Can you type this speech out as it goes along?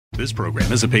This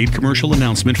program is a paid commercial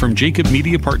announcement from Jacob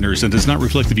Media Partners and does not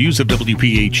reflect the views of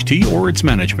WPHT or its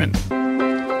management.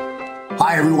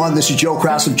 Hi, everyone. This is Joe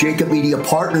Kraus of Jacob Media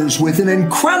Partners. With an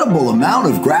incredible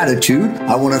amount of gratitude,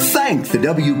 I want to thank the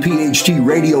WPHT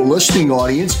radio listening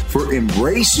audience for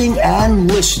embracing and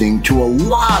listening to a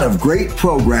lot of great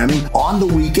programming on the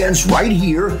weekends right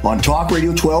here on Talk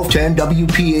Radio 1210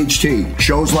 WPHT.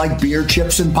 Shows like Beer,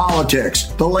 Chips, and Politics,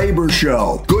 The Labor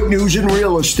Show, Good News in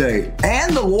Real Estate,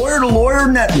 and the Lawyer to Lawyer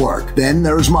Network. Then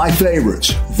there's my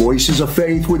favorites, Voices of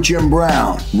Faith with Jim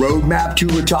Brown, Roadmap to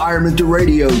Retirement, the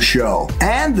radio show,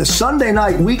 and the Sunday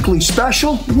night weekly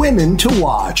special, Women to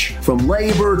Watch. From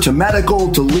labor to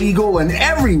medical to legal and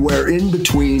everywhere in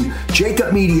between,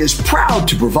 Jacob Media is proud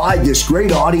to provide this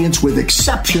great audience with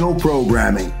exceptional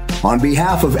programming. On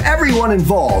behalf of everyone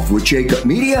involved with Jacob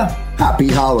Media, happy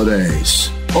holidays.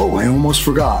 Oh, I almost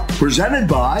forgot. Presented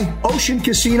by Ocean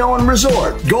Casino and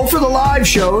Resort. Go for the live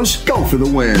shows, go for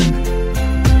the win.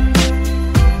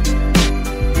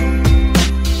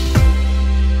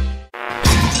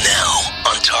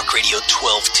 Radio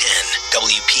 1210,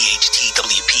 WPHT,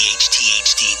 WPHT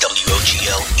HD,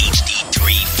 WOGL HD3,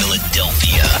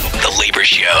 Philadelphia. The Labor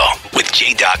Show with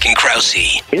J. Doc and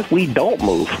Krause. If we don't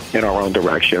move in our own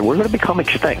direction, we're going to become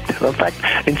extinct. In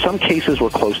fact, in some cases, we're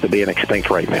close to being extinct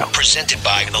right now. Presented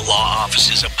by the law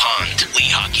offices of Pond,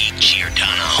 Lehocky,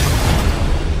 Giordano.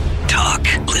 Talk,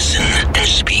 listen, and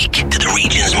speak to the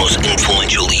region's most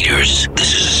influential leaders.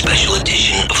 This is a special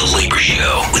edition of The Labor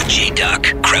Show with J. Doc,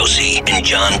 Krause, and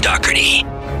John Doherty.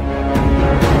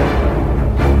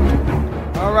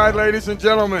 All right, ladies and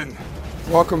gentlemen,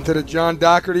 welcome to the John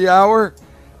Doherty Hour.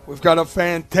 We've got a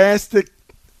fantastic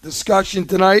discussion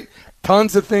tonight.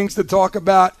 Tons of things to talk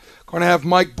about. Going to have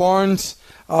Mike Barnes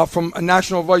from a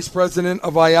National Vice President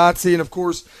of IATSE, and, of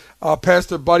course,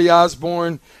 Pastor Buddy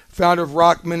Osborne, founder of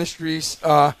Rock Ministries.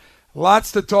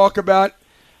 Lots to talk about.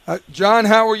 John,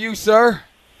 how are you, sir?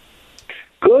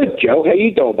 Good, Joe. How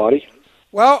you doing, buddy?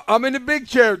 Well, I'm in the big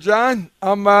chair, John.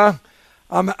 I'm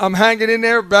hanging in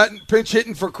there, pinch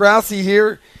hitting for Krause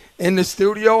here in the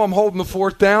studio. I'm holding the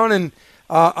fort down, and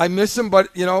I miss him, but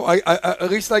I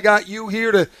at least I got you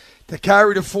here to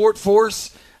carry the fort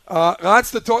force.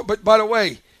 Lots to talk. But by the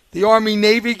way, the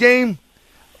Army-Navy game,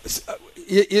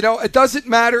 it doesn't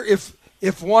matter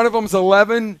if one of them's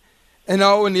 11-0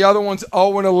 and the other one's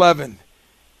 0-11.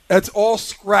 That's all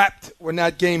scrapped when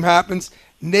that game happens.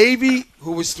 Navy,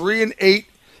 who was 3-8,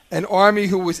 and Army,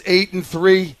 who was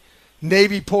 8-3.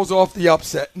 Navy pulls off the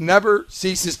upset. Never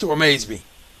ceases to amaze me.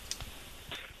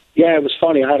 Yeah, it was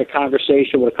funny. I had a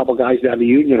conversation with a couple guys down the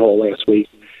Union Hall last week,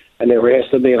 and they were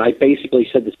asking me, and I basically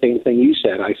said the same thing you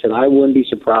said. I said I wouldn't be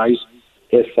surprised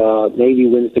if Navy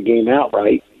wins the game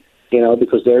outright.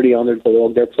 Because they're the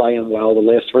underdog. They're playing well. The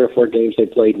last 3 or 4 games they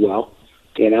played well.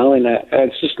 And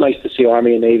it's just nice to see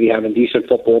Army and Navy having decent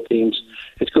football teams.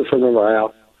 It's good for the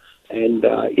morale. And,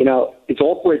 it's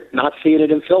awkward not seeing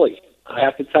it in Philly. I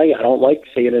have to tell you, I don't like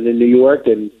seeing it in New York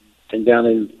and down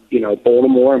in,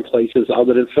 Baltimore and places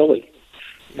other than Philly.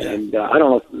 And I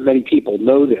don't know if many people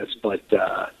know this, but,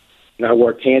 I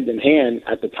worked hand in hand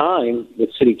at the time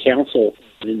with City Council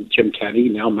and Jim Kenney,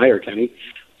 now Mayor Kenney.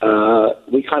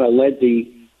 We kind of led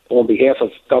on behalf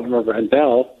of Governor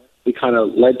Rendell, we kind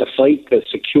of led the fight to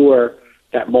secure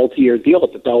that multi-year deal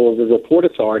at the Delaware River Port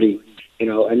Authority,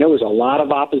 and there was a lot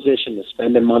of opposition to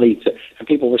spending money and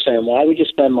people were saying, why would you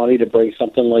spend money to bring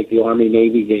something like the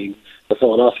Army-Navy game to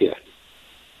Philadelphia?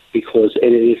 Because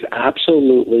it is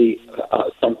absolutely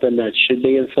something that should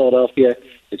be in Philadelphia.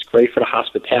 It's great for the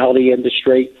hospitality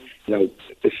industry.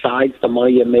 Besides the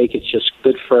money you make, it's just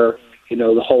good for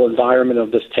the whole environment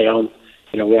of this town.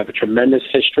 We have a tremendous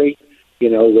history,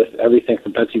 with everything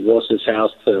from Betsy Ross's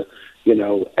house to,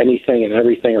 anything and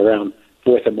everything around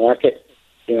 4th and Market.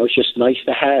 It's just nice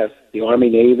to have the Army,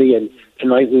 Navy, and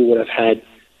tonight we would have had,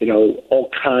 all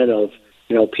kind of,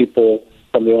 people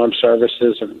from the armed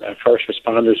services and first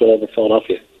responders all over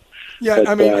Philadelphia. Yeah,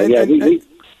 but,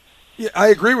 I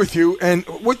agree with you. And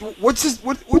what's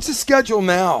the schedule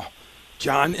now,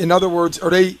 John? In other words, are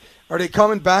they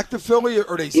coming back to Philly, or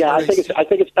are they? Yeah, I think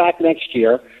it's back next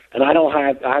year, and I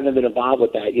haven't been involved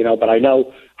with that, but I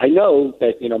know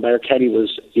that Mayor Kenney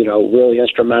was really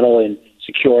instrumental in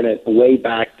securing it way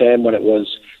back then when it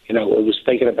was it was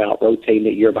thinking about rotating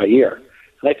it year by year,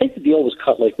 and I think the deal was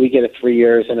cut like we get it 3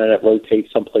 years and then it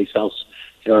rotates someplace else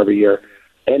every year,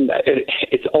 and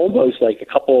it's almost like a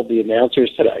couple of the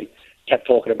announcers today kept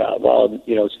talking about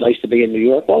it's nice to be in New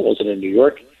York. Well, it wasn't in New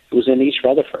York; it was in East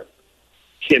Rutherford.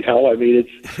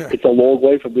 It's a long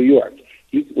way from New York.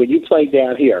 When you play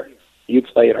down here, you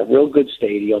play in a real good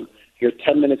stadium. you're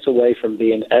 10 minutes away from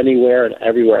being anywhere and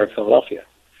everywhere in Philadelphia.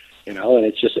 And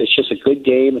it's just a good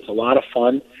game. It's a lot of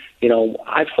fun.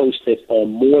 I've hosted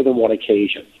on more than one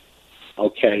occasion.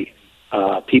 Okay,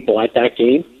 people at that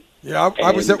game. Yeah,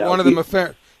 I was at one of them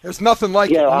affairs. There's nothing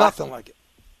like it. Nothing like it.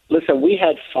 Listen, we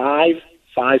had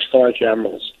five-star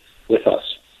generals with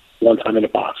us one time in the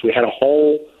box. We had the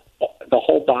whole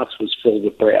box was filled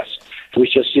with brass. It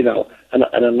was just, and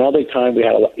another time we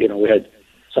had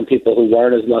some people who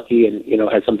weren't as lucky and,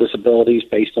 had some disabilities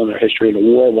based on their history in the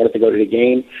war and wanted to go to the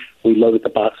game. We loaded the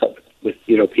box up with,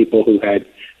 people who had,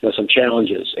 some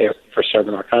challenges for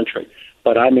serving our country.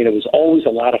 But, it was always a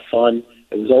lot of fun.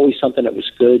 It was always something that was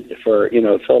good for,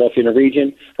 Philadelphia and the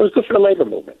region. It was good for the labor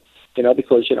movement,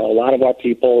 because, a lot of our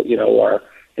people, are,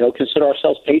 consider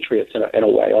ourselves patriots in a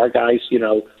way. Our guys,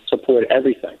 support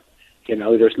everything.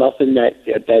 There's nothing that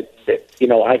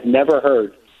I've never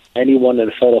heard anyone in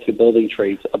the Philadelphia building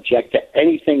trades object to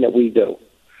anything that we do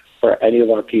for any of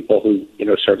our people who,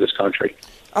 serve this country.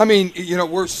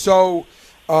 We're so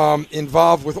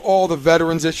involved with all the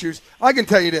veterans issues. I can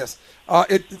tell you this.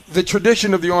 The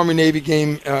tradition of the Army-Navy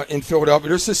game in Philadelphia,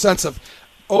 there's a sense of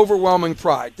overwhelming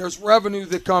pride. There's revenue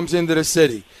that comes into the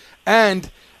city. And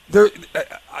there,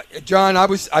 John, I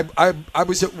was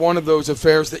at one of those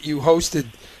affairs that you hosted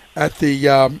at the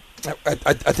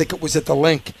I think it was at the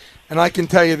Link, and I can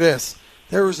tell you this: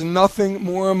 there is nothing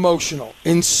more emotional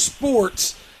in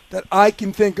sports that I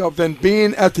can think of than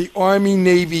being at the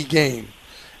Army-Navy game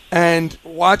and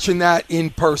watching that in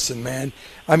person, man.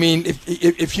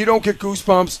 If you don't get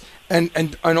goosebumps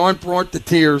and aren't brought to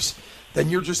tears, then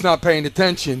you're just not paying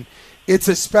attention. It's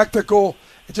a spectacle.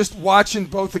 Just watching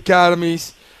both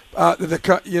academies,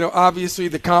 obviously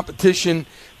the competition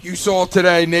you saw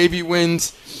today. Navy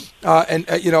wins, and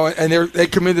they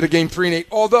come into the game 3-8.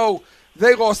 Although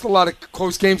they lost a lot of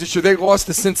close games this year, they lost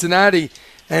to Cincinnati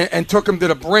and took them to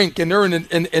the brink, and they're in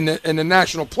the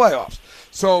national playoffs.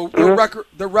 So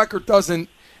the record doesn't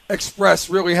express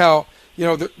really how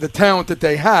the talent that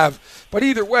they have. But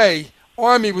either way,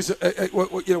 Army was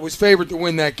favored to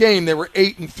win that game. They were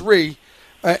 8-3.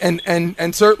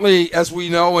 And certainly, as we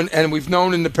know and we've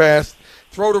known in the past,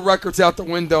 throw the records out the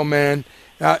window, man.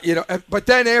 But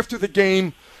then after the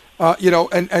game, and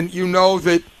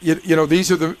that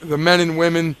these are the men and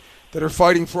women that are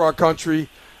fighting for our country.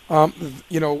 Where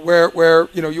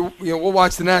we'll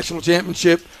watch the national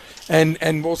championship,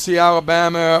 and we'll see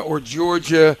Alabama or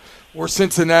Georgia or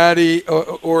Cincinnati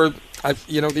or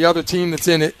the other team that's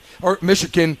in it, or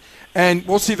Michigan, and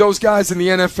we'll see those guys in the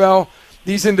NFL.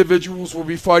 These individuals will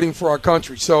be fighting for our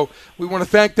country. So we want to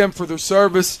thank them for their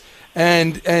service,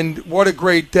 and what a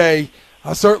great day.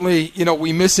 Certainly,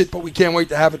 we miss it, but we can't wait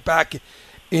to have it back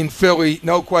in Philly,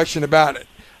 no question about it.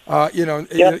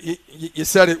 You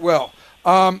said it well.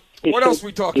 What else are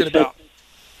we talking about?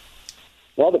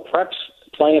 Well, the Prep's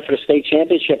playing for the state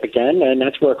championship again, and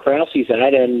that's where Krause's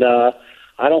at, and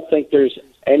I don't think there's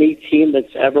any team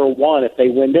that's ever won. If they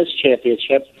win this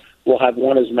championship, we'll have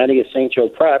won as many as St. Joe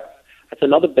Prep. That's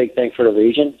another big thing for the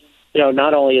region.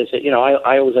 Not only is it,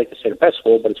 I always like to say the best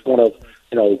school, but it's one of,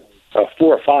 4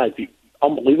 or 5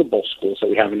 unbelievable schools that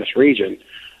we have in this region.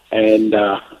 And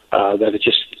that it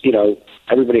just,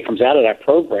 everybody comes out of that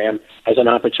program has an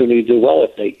opportunity to do well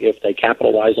if they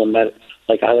capitalize on that,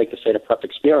 like I like to say, the Prep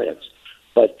experience.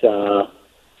 But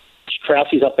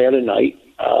Krause's up there tonight.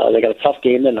 They got a tough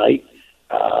game tonight.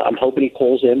 I'm hoping he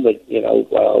calls in with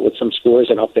some scores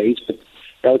and updates, but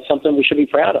it's something we should be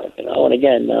proud of, And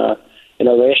again,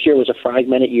 last year was a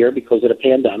fragmented year because of the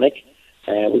pandemic,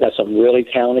 and we got some really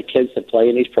talented kids that play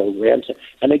in these programs,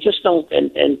 and they just don't.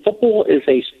 And football is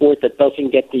a sport that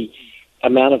doesn't get the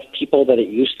amount of people that it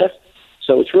used to.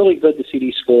 So it's really good to see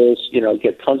these schools,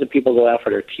 get tons of people go out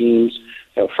for their teams,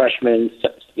 freshmen,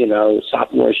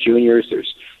 sophomores, juniors.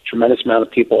 There's a tremendous amount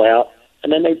of people out,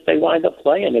 and then they wind up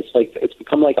playing. It's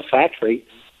become like a factory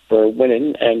for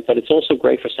winning, but it's also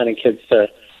great for sending kids to,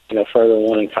 further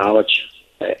on in college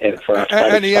and for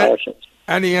athletic scholarships.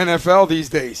 And the NFL these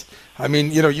days.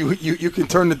 You can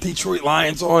turn the Detroit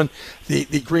Lions on,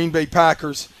 the Green Bay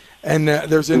Packers, and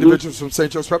there's individuals from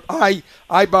St. Joe's Prep. I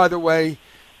by the way,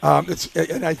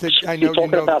 and I think I know you're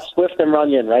talking about Swift and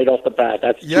Runyon right off the bat.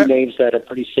 That's two names that are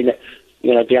pretty significant.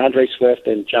 DeAndre Swift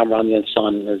and John Runyon's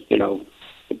son. They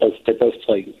both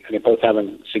play, and they're both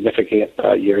having significant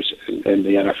years in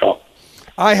the NFL.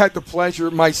 I had the pleasure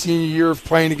my senior year of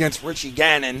playing against Richie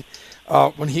Gannon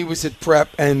when he was at Prep,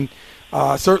 and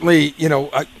certainly,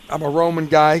 I'm a Roman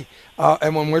guy,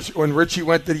 and when Richie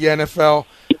went to the NFL,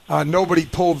 nobody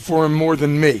pulled for him more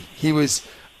than me. He was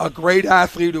a great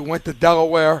athlete who went to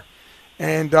Delaware,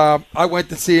 And I went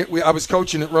to see it. I was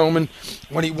coaching at Roman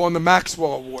when he won the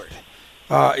Maxwell Award.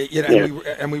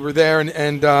 And we were there, and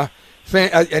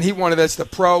he wanted us the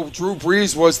pro. Drew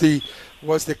Brees was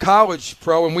the college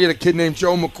pro, and we had a kid named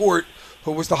Joe McCourt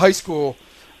who was the high school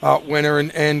winner,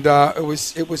 and it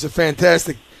was a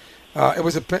fantastic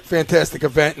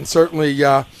event, and certainly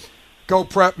go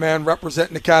Prep, man,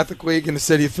 representing the Catholic League in the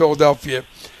city of Philadelphia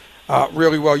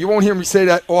really well. You won't hear me say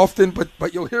that often,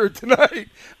 but you'll hear it tonight.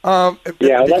 Go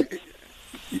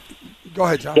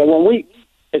ahead, John. Yeah,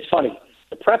 it's funny.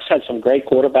 The Preps had some great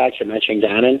quarterbacks. You mentioned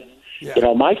Gannon.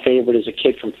 Yeah. My favorite is a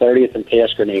kid from 30th and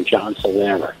Tasker named John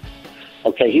Solana.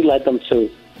 Okay, he led them to,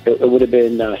 it would have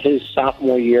been his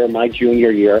sophomore year, my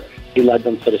junior year. He led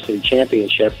them to the city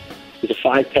championship. He's a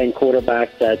 5'10"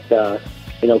 quarterback that,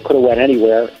 could have went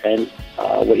anywhere. And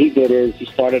what he did is he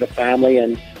started a family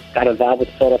and got involved with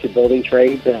the Philadelphia building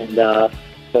trades. And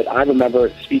but I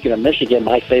remember, speaking of Michigan,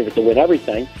 my favorite to win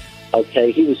everything.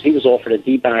 Okay, he was offered a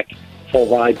D-back full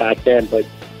ride back then, but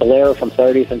Valera from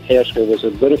 30th and Tasker was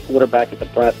as good a quarterback at the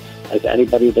Prep as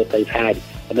anybody that they've had.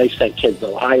 And they sent kids to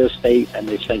Ohio State, and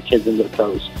they sent kids into the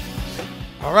pros.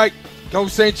 All right, go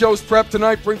St. Joe's Prep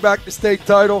tonight. Bring back the state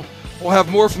title. We'll have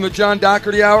more from the John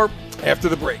Doherty Hour after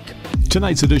the break.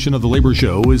 Tonight's edition of The Labor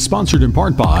Show is sponsored in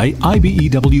part by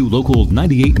IBEW Local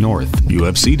 98 North,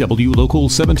 UFCW Local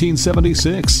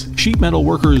 1776, Sheet Metal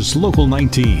Workers Local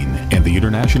 19, and the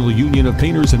International Union of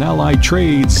Painters and Allied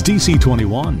Trades DC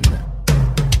 21.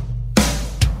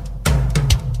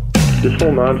 This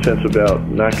whole nonsense about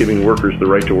not giving workers the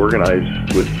right to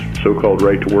organize with so-called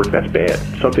right to work, that's bad.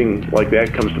 Something like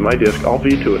that comes to my desk, I'll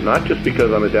veto it, not just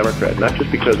because I'm a Democrat, not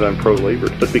just because I'm pro-labor,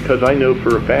 but because I know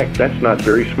for a fact that's not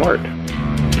very smart.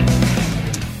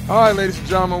 All right, ladies and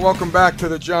gentlemen, welcome back to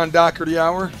the John Doherty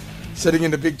Hour. Sitting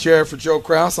in the big chair for Joe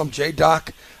Kraus, I'm Jay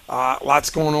Doc. Lots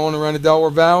going on around the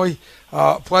Delaware Valley.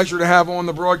 Pleasure to have on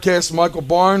the broadcast Michael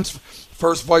Barnes,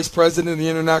 first vice president of the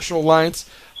International Alliance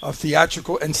of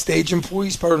Theatrical and Stage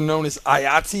Employees, better known as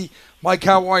IATSE. Mike,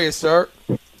 how are you, sir?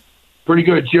 Pretty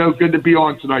good, Joe. Good to be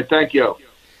on tonight. Thank you.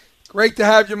 Great to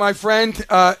have you, my friend.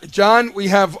 John, we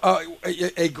have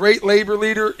a great labor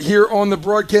leader here on the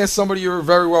broadcast, somebody you're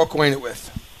very well acquainted with.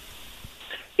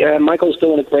 Yeah, Michael's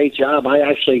doing a great job. I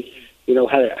actually,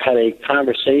 had a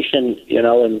conversation,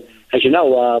 and as you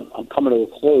know, I'm coming to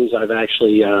a close.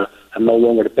 I'm no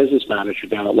longer the business manager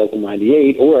down at Local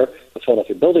 98 or the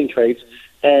Philadelphia Building Trades,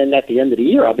 and at the end of the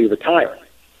year, I'll be retiring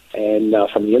and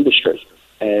from the industry.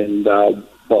 And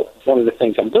but one of the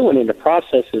things I'm doing in the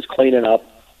process is cleaning up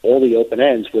all the open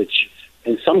ends, which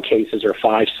in some cases are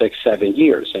 5, 6, 7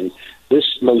 years. And this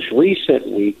most recent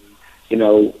week,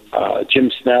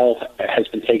 Jim Snell has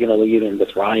been taking the lead, and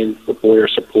with Ryan Boyer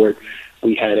support,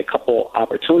 we had a couple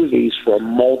opportunities for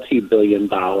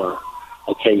multi-billion-dollar,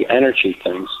 energy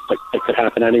things that could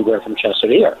happen anywhere from Chester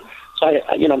to here. So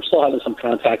I'm still having some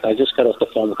contact. I just got off the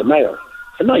phone with the mayor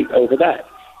tonight over that.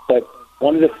 But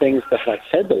one of the things that I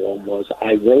said to him was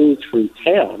I rode through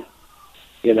town,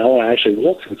 and I actually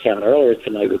walked through town earlier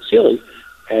tonight with Sealy,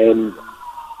 and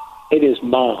it is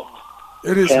mobbed.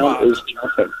 It is town mobbed. Is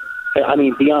jumping. I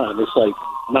mean, beyond. It's like,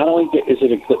 not only is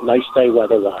it a good, nice day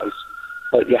weather-wise,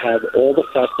 but you have all the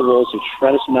festivals, a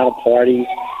tremendous amount of parties.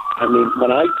 I mean,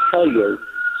 when I tell you,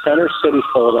 Center City,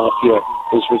 Philadelphia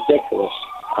is ridiculous.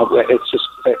 It's just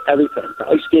everything. The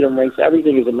ice skating rinks,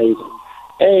 everything is amazing.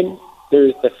 And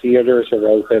the theaters are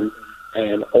open,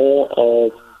 and all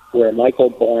of where Michael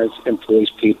Barnes employs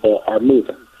people are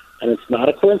moving. And it's not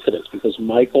a coincidence, because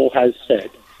Michael has said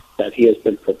that he has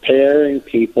been preparing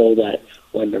people that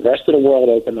when the rest of the world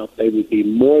opened up, they would be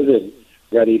more than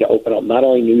ready to open up not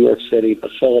only New York City,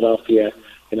 but Philadelphia,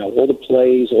 all the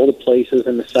plays, all the places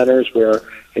in the centers where,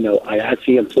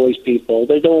 IATSE employs people,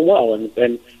 they're doing well.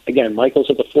 And again, Michael's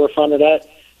at the forefront of that.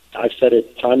 I've said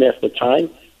it time after time.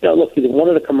 Look, one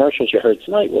of the commercials you heard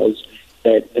tonight was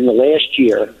that in the last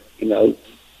year,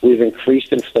 we've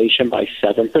increased inflation by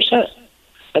 7%.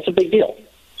 That's a big deal.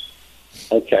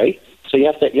 Okay, so you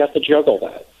have to juggle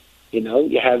that.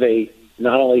 You have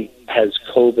not only has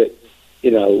COVID,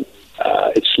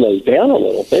 it slowed down a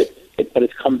little bit, but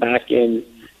it's come back in,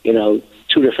 2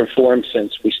 different forms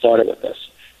since we started with this.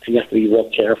 And you have to be real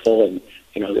careful. And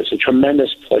there's a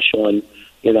tremendous push on,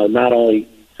 not only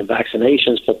the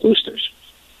vaccinations but boosters.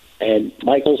 And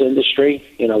Michael's industry,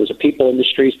 is a people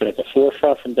industry. He's been at the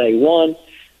forefront from day one.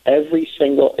 Every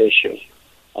single issue,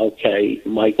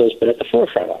 Michael's been at the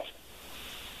forefront of.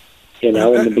 In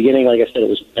the beginning, like I said,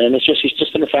 he's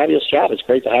just done a fabulous job. It's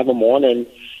great to have him on, and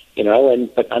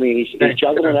but I mean, he's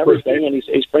juggling everything, and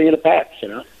he's bringing it back.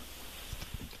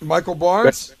 Michael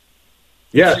Barnes,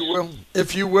 yes,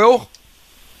 if you will.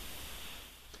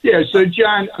 Yeah, so,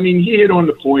 John, I mean, he hit on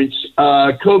the points.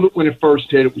 COVID, when it first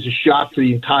hit, it was a shock to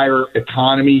the entire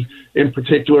economy, in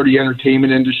particular the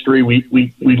entertainment industry.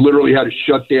 We literally had to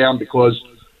shut down because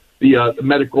the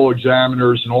medical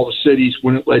examiners and all the cities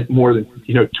wouldn't let more than,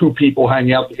 two people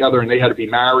hang out together, and they had to be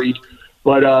married.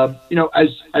 But,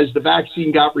 as the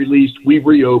vaccine got released, we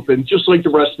reopened, just like the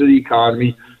rest of the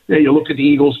economy. You look at the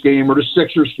Eagles game or the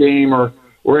Sixers game or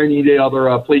any of the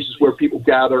other places where people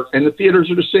gather, and the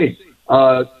theaters are the same.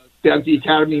 Down at the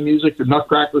Academy of Music, the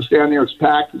Nutcrackers down there, it's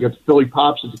packed. We got the Philly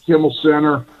Pops at the Kimmel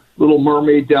Center, Little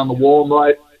Mermaid down the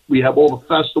Walnut. We have all the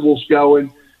festivals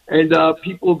going, and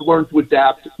people have learned to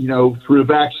adapt, through the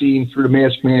vaccine, through the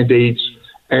mask mandates,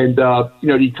 and the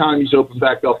economy's opened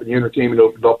back up, and the entertainment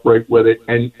opened up right with it,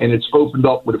 and it's opened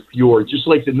up with a fury, just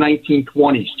like the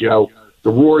 1920s, Joe,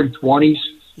 the Roaring 20s.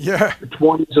 Yeah, the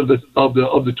 20s of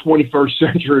the 21st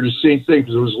century are the same thing,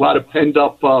 because there was a lot of pent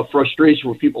up frustration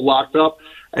with people locked up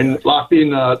and locked in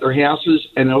their houses,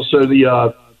 and also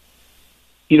the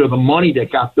money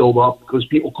that got built up because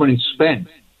people couldn't spend.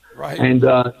 Right. And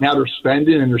now they're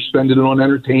spending it on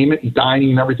entertainment and dining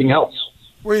and everything else.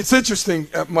 Well, it's interesting,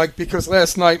 Mike, because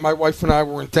last night my wife and I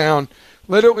were in town.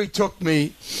 Literally took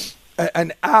me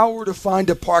an hour to find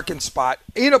a parking spot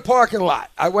in a parking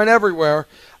lot. I went everywhere.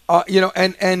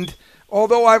 And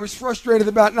although I was frustrated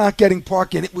about not getting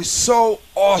parking, it was so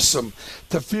awesome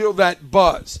to feel that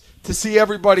buzz, to see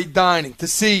everybody dining, to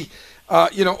see,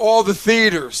 all the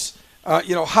theaters,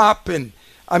 hopping.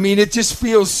 I mean, it just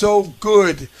feels so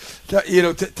good,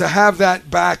 to have that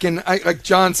back. And like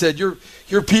John said,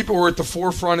 your people were at the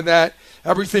forefront of that.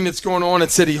 Everything that's going on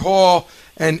at City Hall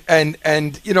and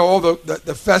all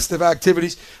the festive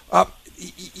activities. But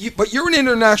you're an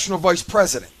international vice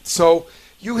president, so.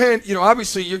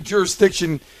 Obviously your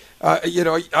jurisdiction,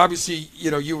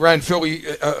 you ran Philly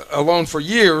alone for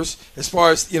years as far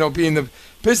as, being the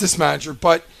business manager,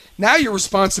 but now your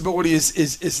responsibility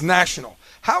is national.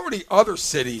 How are the other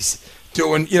cities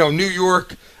doing, New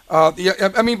York, not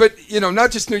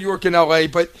just New York and LA,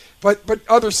 but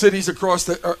other cities across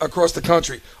the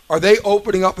country. Are they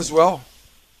opening up as well?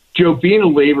 Joe, being a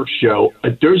labor show,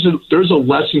 there's a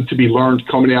lesson to be learned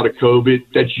coming out of COVID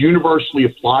that's universally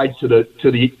applied to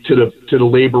the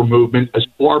labor movement as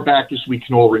far back as we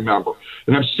can all remember.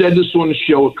 And I've said this on the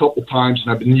show a couple times,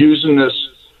 and I've been using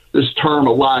this term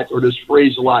a lot, or this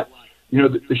phrase a lot.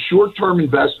 The short-term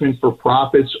investment for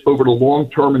profits over the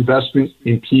long-term investment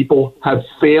in people have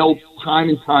failed time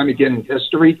and time again in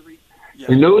history.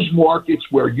 Yeah. In those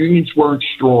markets where unions weren't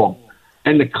strong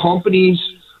and the companies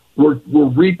were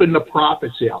reaping the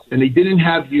profits out, and they didn't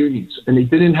have unions, and they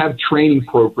didn't have training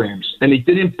programs, and they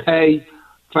didn't pay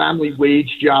family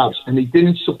wage jobs, and they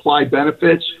didn't supply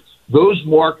benefits, those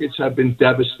markets have been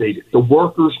devastated. The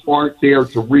workers aren't there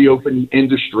to reopen the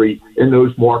industry in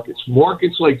those markets.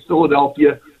 Markets like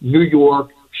Philadelphia, New York,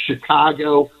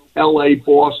 Chicago, LA,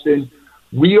 Boston,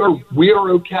 we are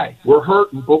okay. We're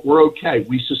hurting, but we're okay.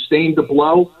 We sustained the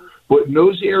blow, but in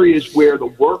those areas where the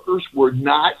workers were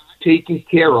not taken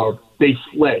care of, they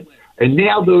fled. And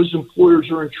now those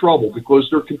employers are in trouble because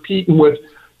they're competing with,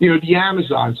 the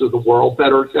Amazons of the world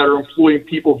that are employing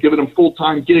people, giving them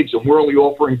full-time gigs, and we're only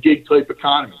offering gig-type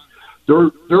economy. They're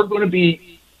going to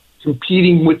be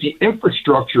competing with the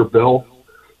infrastructure bill,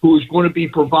 who is going to be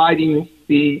providing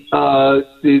the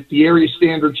area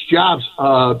standards jobs,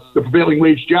 the prevailing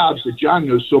wage jobs that John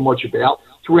knows so much about,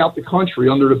 throughout the country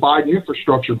under the Biden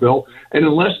infrastructure bill. And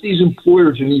unless these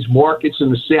employers in these markets in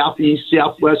the Southeast,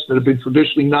 Southwest that have been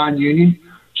traditionally non-union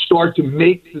start to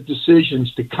make the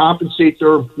decisions to compensate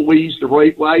their employees the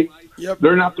right way,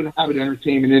 they're not going to have an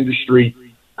entertainment industry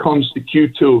comes to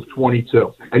Q2 of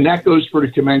 22. And that goes for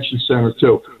the convention center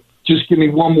too. Just give me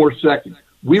one more second.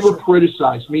 We were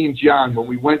criticized, me and John, when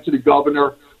we went to the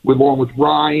governor along with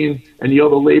Ryan and the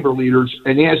other labor leaders,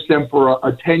 and asked them for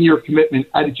a 10-year commitment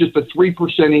at just a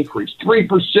 3% increase.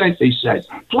 3%, they said.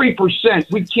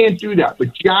 3%. We can't do that.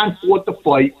 But John fought the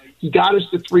fight. He got us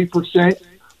to 3%.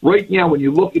 Right now, when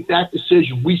you look at that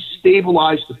decision, we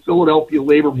stabilized the Philadelphia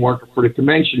labor market for the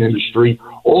convention industry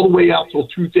all the way out till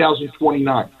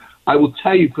 2029. I will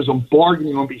tell you, because I'm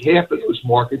bargaining on behalf of those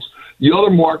markets, the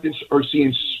other markets are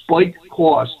seeing spiked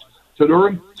costs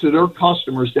to their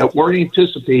customers that weren't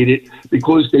anticipated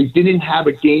because they didn't have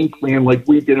a game plan like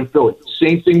we did in Philly.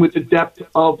 Same thing with the depth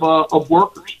of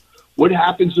workers. What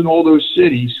happens in all those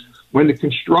cities when the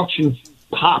construction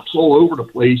pops all over the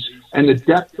place and the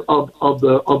depth of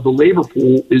the labor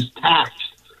pool is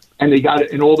taxed, and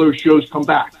and all those shows come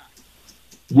back?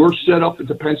 We're set up at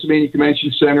the Pennsylvania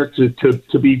Convention Center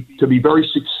to be very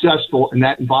successful in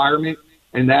that environment,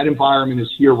 and that environment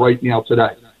is here right now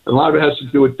today. And a lot of it has to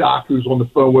do with Doc, who's on the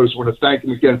phone with us. I want to thank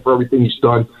him again for everything he's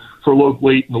done for Local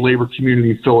 8 and the labor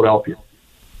community in Philadelphia.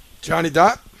 Johnny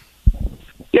Dot?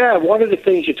 Yeah, one of the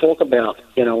things you talk about,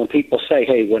 when people say,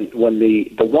 hey, when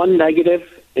the one negative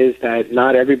is that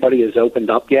not everybody is opened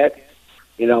up yet.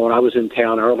 When I was in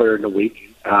town earlier in the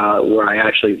week, where I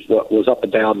actually was up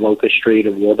and down Locust Street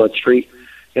and Walnut Street,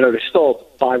 there's still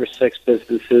 5 or 6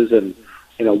 businesses and,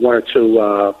 1 or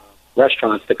 2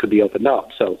 restaurants that could be opened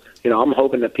up. So, I'm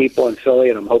hoping that people in Philly,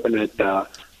 and I'm hoping that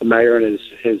the mayor and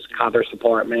his Commerce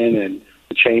Department and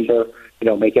the chamber,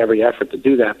 make every effort to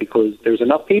do that, because there's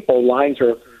enough people. Lines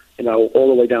are, all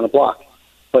the way down the block.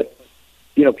 But,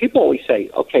 people always say,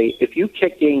 okay, if you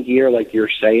kick in gear like you're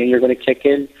saying you're going to kick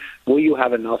in, will you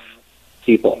have enough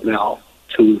people now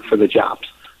for the jobs?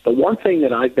 The one thing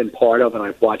that I've been part of, and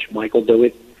I've watched Michael do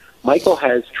it, Michael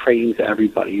trains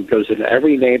everybody. He goes into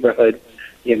every neighborhood,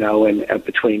 and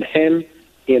between him,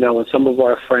 and some of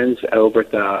our friends over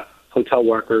at the hotel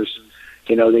workers,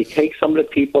 they take some of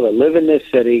the people that live in this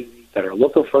city that are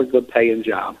looking for a good paying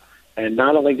job, and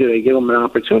not only do they give them an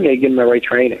opportunity, they give them the right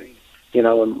training.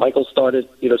 And Michael started,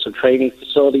 some training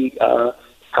facility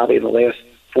probably in the last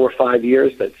 4 or 5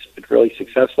 years that's been really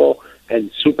successful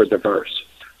and super diverse.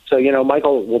 So,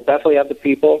 Michael will definitely have the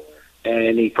people,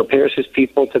 and he prepares his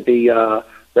people to be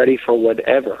ready for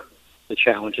whatever the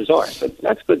challenges are. But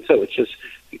that's good, too.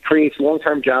 It creates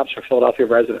long-term jobs for Philadelphia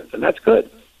residents, and that's good.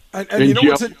 And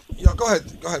Joe, go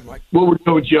ahead, Mike. What we're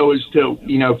doing, Joe, is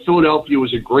Philadelphia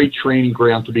was a great training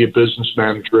ground to be a business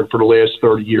manager for the last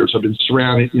 30 years. I've been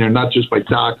surrounded, not just by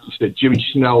Doc. You said Jimmy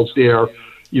Snell's there.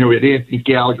 We had Anthony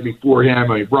Gallagher before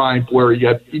him. Ryan Blair.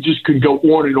 You just could go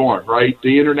on and on, right?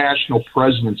 The international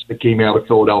presidents that came out of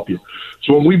Philadelphia.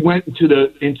 So when we went into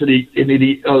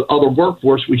the other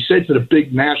workforce, we said to the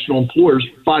big national employers.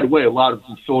 By the way, a lot of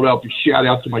them in Philadelphia. Shout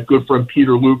out to my good friend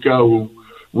Peter Luca, who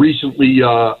recently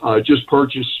just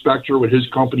purchased Spectra with his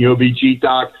company OVG.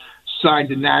 Doc signed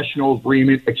a national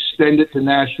agreement, extended the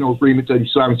national agreement that he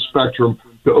signed with Spectrum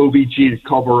to OVG to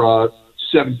cover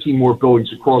 17 more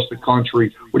buildings across the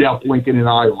country without blinking an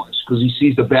eye on us, because he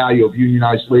sees the value of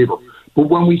unionized labor. But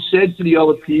when we said to the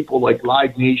other people like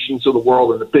Live Nations of the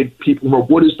world and the big people,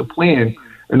 what is the plan?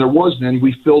 And there wasn't any,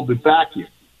 we filled the vacuum.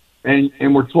 And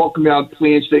we're talking about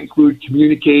plans that include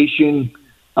communication,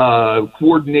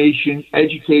 coordination,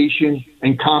 education,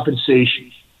 and compensation.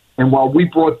 And while we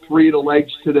brought 3 of the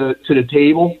legs to the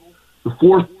table,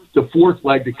 the fourth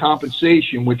leg, the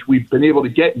compensation, which we've been able to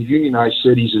get in unionized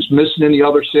cities, is missing in the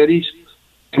other cities.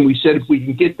 And we said if we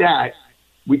can get that,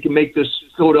 we can make this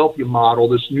Philadelphia model,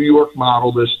 this New York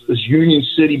model, this Union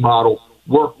City model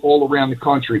work all around the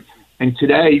country. And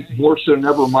today, more so than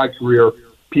ever in my career,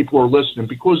 people are listening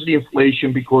because of the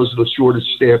inflation, because of the shortage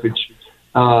staffage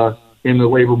in the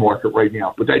labor market right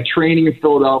now. But that training in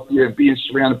Philadelphia and being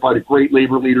surrounded by the great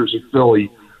labor leaders in Philly,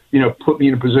 put me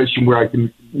in a position where I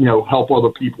can, help other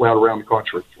people out around the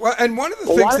country. Well, and one of the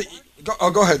things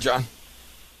go ahead, John.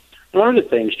 One of the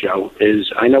things, Joe,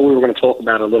 is I know we were going to talk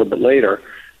about it a little bit later,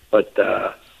 but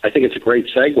I think it's a great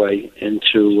segue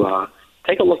into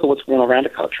take a look at what's going on around the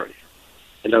country.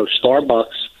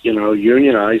 Starbucks,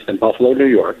 unionized in Buffalo, New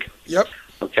York. Yep.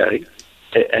 Okay.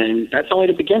 And that's only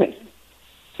the beginning.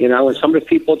 And some of the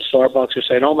people at Starbucks are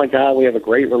saying, oh, my God, we have a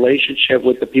great relationship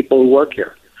with the people who work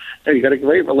here. No, you got a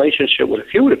great relationship with a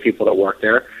few of the people that work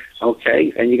there,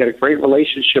 okay, and you got a great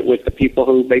relationship with the people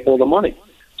who make all the money.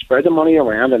 Spread the money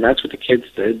around, and that's what the kids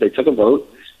did. They took a vote,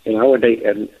 and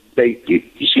you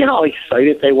see how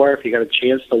excited they were if you got a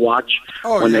chance to watch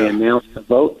they announced the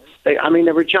vote. They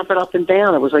were jumping up and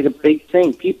down. It was like a big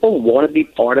thing. People want to be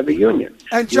part of a union.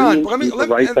 And John, let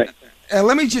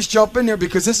me just jump in there,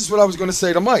 because this is what I was going to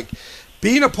say to Mike.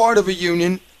 Being a part of a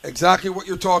union, exactly what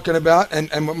you're talking about,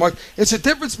 and what Mike, it's a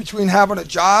difference between having a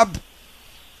job,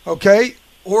 okay,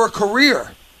 or a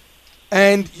career.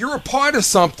 And you're a part of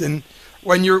something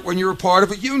when you're a part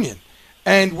of a union.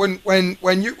 And when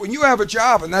you have a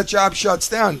job and that job shuts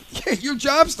down, your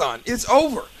job's done. It's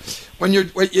over. We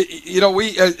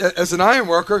as an iron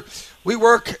worker, we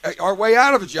work our way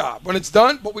out of a job. When it's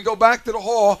done, but we go back to the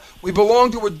hall. We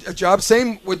belong to a job.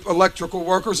 Same with electrical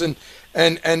workers and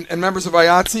members of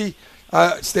IATSE,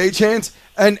 stagehands,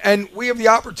 and we have the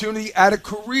opportunity at a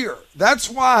career. That's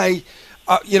why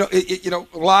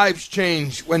lives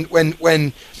change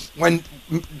when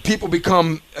people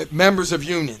become members of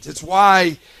unions. It's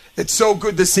why it's so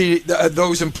good to see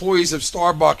those employees of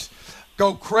Starbucks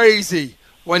go crazy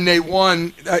when they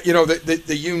won,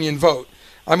 the union vote.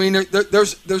 I mean,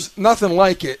 there's nothing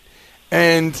like it,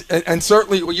 and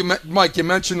certainly, Mike, you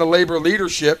mentioned the labor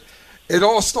leadership. It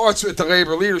all starts with the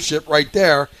labor leadership right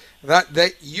there,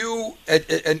 that you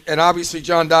and obviously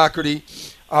John Doherty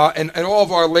and all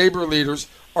of our labor leaders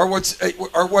are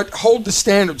what hold the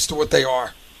standards to what they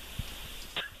are?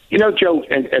 You know, Joe,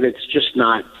 and it's just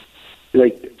not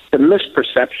like the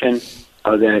misperception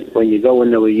that when you go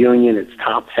into a union, it's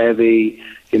top heavy.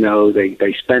 You know,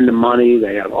 they spend the money,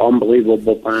 they have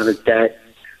unbelievable amount of debt.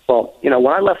 Well, you know,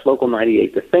 when I left Local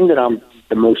 98, the thing that I'm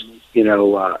the most,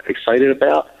 excited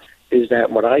about is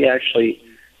that when I actually,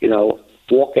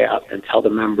 walk out and tell the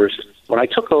members, when I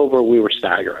took over, we were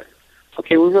staggering.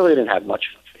 Okay, we really didn't have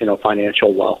much,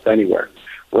 financial wealth anywhere.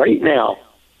 Right now,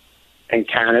 in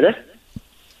Canada,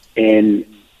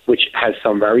 which has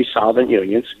some very solvent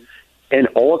unions, and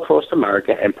all across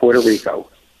America and Puerto Rico,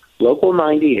 Local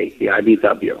 98, the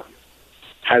IBW,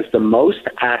 has the most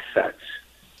assets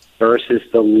versus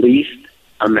the least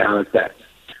amount of debt.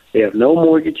 They have no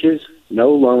mortgages,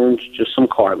 no loans, just some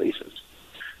car leases.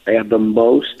 They have the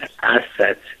most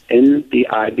assets in the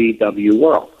IBW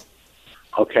world.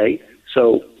 Okay?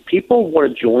 So people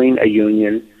want to join a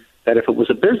union that if it was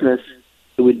a business,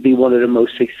 it would be one of the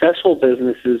most successful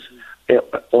businesses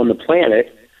on the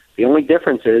planet. The only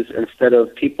difference is instead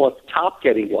of people at the top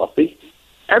getting wealthy,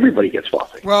 everybody gets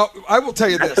wealthy. Well, I will tell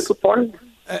you That's this. a good part.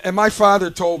 And my father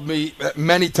told me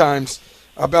many times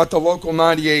about the Local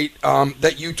 98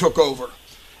 that you took over.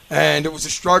 And it was a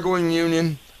struggling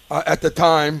union at the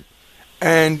time.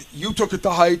 And you took it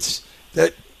to heights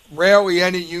that rarely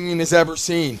any union has ever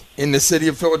seen in the city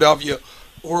of Philadelphia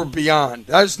or beyond.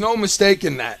 There's no mistake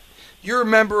in that. You're a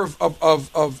member of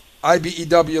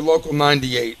IBEW Local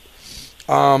 98.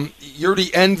 You're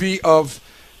the envy of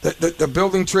the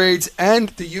building trades and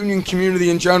the union community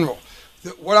in general.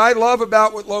 What I love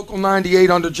about what Local 98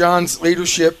 under John's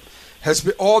leadership has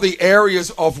been all the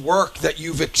areas of work that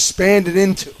you've expanded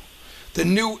into, the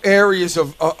new areas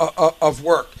of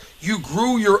work. You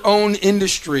grew your own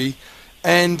industry,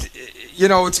 and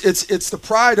it's the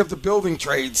pride of the building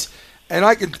trades. And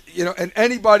I could, and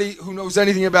anybody who knows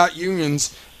anything about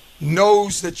unions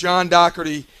knows that John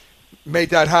Doherty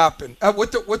made that happen.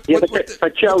 But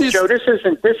Joe, this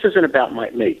isn't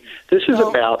about me. This is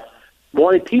about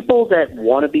people that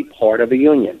want to be part of a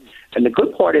union. And the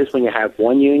good part is when you have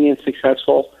one union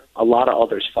successful, a lot of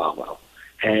others follow.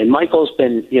 And Michael's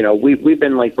been, we've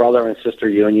been like brother and sister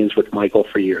unions with Michael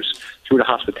for years through the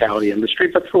hospitality industry,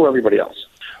 but through everybody else.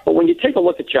 But when you take a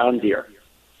look at John Deere,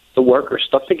 the workers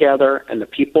stuck together and the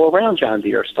people around John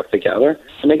Deere stuck together,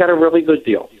 and they got a really good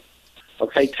deal.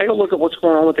 Okay, take a look at what's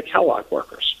going on with the Kellogg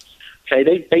workers. Okay,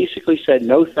 they basically said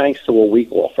no thanks to a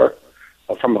weak offer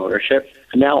from ownership,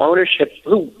 and now ownership,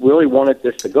 who really wanted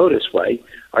this to go this way,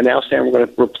 are now saying we're going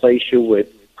to replace you with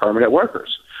permanent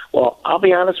workers. Well, I'll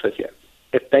be honest with you.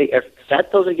 If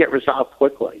that doesn't get resolved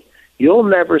quickly, you'll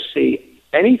never see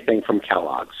anything from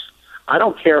Kellogg's. I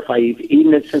don't care if I've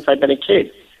eaten it since I've been a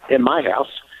kid in my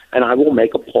house, and I will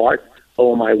make a part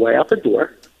on my way out the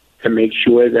door to make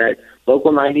sure that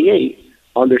Local 98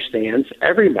 understands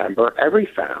every member, every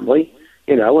family,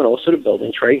 and also the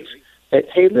building trades, that,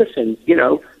 hey, listen,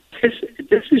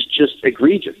 this is just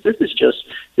egregious. This is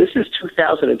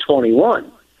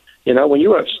 2021. When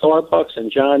you have Starbucks and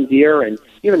John Deere and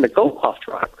even the GoPuff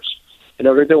drivers,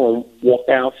 they're doing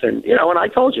walkouts and, and I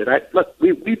told you that, look,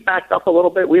 we backed up a little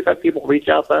bit. We've had people reach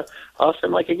out to us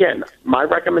and, again, my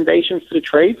recommendations to the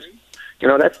trades,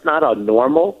 that's not a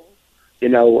normal,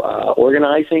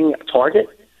 organizing target,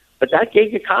 but that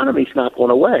gig economy is not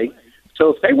going away. So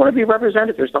if they want to be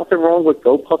represented, there's nothing wrong with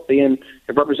GoPuff being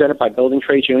represented by building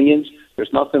trades unions.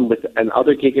 There's nothing with and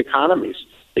other gig economies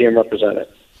being represented.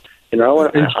 And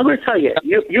I'm going to tell you,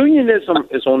 unionism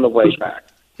is on the way back.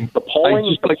 The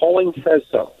polling says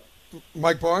so.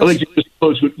 Mike Barnes? I'd like to just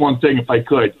close with one thing, if I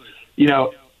could.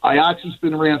 IATSE's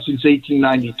been around since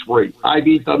 1893.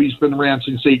 IBEW's been around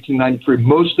since 1893.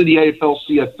 Most of the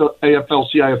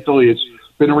AFL-CIO affiliates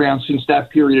been around since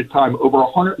that period of time, over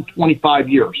 125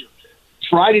 years.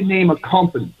 Try to name a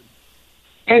company,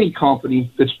 any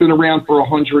company, that's been around for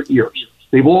 100 years.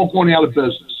 They've all gone out of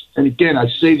business. And again, I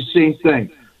say the same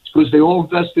thing. It's because they all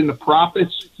invest in the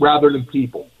profits rather than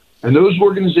people. And those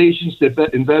organizations that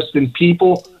invest in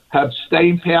people have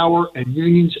staying power, and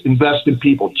unions invest in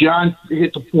people. John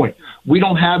hit the point. We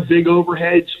don't have big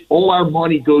overheads. All our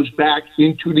money goes back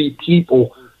into the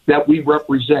people that we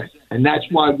represent. And that's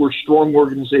why we're strong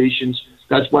organizations.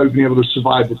 That's why we've been able to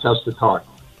survive the test of time.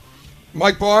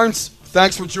 Mike Barnes,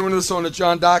 thanks for joining us on the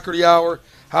John Doherty Hour.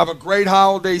 Have a great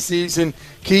holiday season.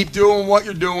 Keep doing what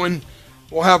you're doing.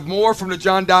 We'll have more from the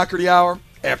John Doherty Hour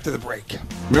after the break.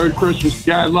 Merry Christmas.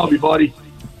 Yeah, I love you, buddy.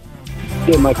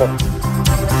 Yeah, Michael.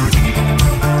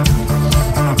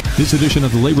 This edition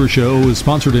of the Labor Show is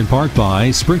sponsored in part by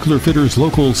Sprinkler Fitters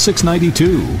Local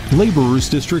 692, Laborers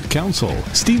District Council,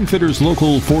 Steam Fitters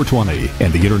Local 420,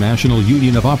 and the International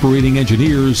Union of Operating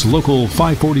Engineers Local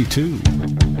 542.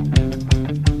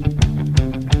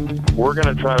 We're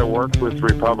going to try to work with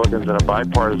Republicans in a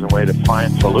bipartisan way to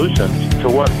find solutions to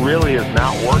what really is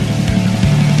not working.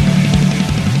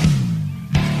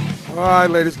 All right,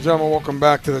 ladies and gentlemen, welcome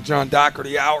back to the John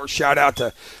Doherty Hour. Shout out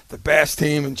to the Bass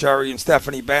team and Jerry and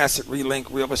Stephanie Bass at Relink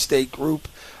Real Estate Group.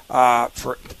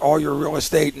 For all your real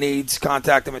estate needs,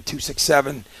 contact them at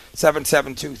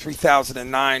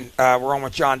 267-772-3009. We're on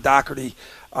with John Doherty.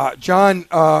 John,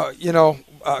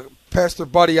 Pastor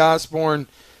Buddy Osborne,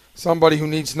 somebody who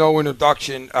needs no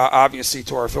introduction, obviously,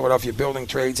 to our Philadelphia building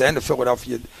trades and the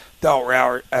Philadelphia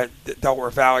Delaware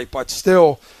Valley, but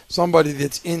still somebody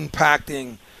that's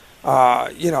impacting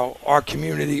our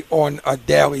community on a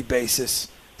daily basis.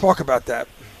 Talk about that.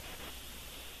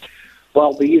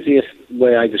 Well, the easiest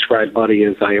way I describe Buddy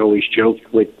is I always joke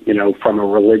with, from a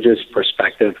religious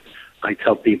perspective, I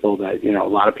tell people that, a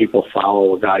lot of people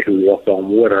follow a guy who walked on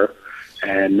water,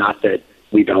 and not that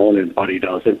we don't and Buddy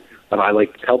doesn't, but I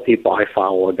like to tell people I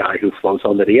follow a guy who floats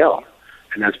under the L,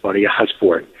 and that's Buddy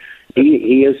Osborne.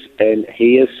 He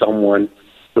is someone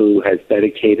who has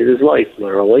dedicated his life,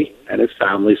 literally, and his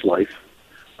family's life,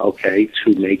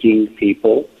 to making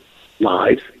people's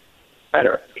lives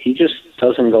better. He just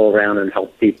doesn't go around and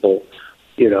help people,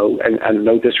 and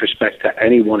no disrespect to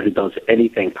anyone who does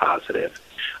anything positive.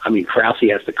 I mean, Krause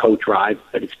has the coat drive,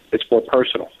 but it's more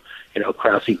personal.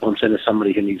 Krause bumps into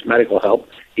somebody who needs medical help.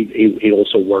 He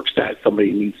also works that.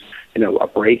 Somebody needs, a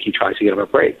break. He tries to give them a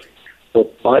break.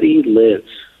 But Buddy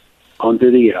lives under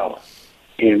the L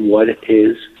in what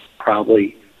is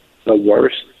probably the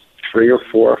worst 3 or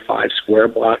 4 or 5 square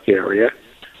block area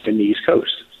in the East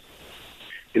Coast.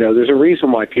 There's a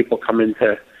reason why people come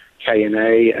into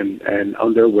K&A and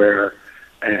Underwear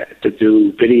to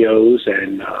do videos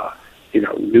and,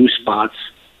 news spots,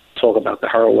 talk about the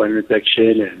heroin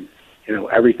addiction and,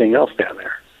 everything else down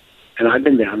there. And I've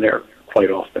been down there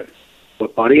quite often.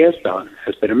 What Buddy has done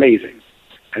has been amazing.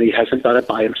 And he hasn't done it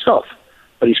by himself,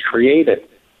 but he's created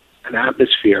an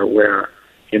atmosphere where,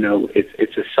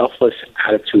 it's a selfless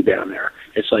attitude down there.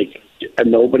 It's like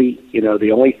nobody,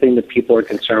 the only thing that people are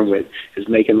concerned with is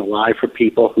making the life for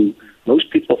people who most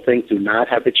people think do not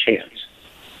have a chance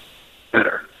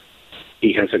better.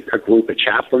 He has a group of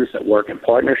chaplains that work in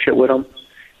partnership with him.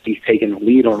 He's taken the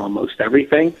lead on almost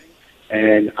everything.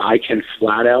 And I can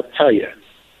flat out tell you,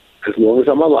 as long as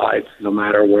I'm alive, no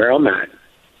matter where I'm at,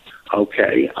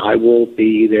 I will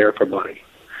be there for Buddy.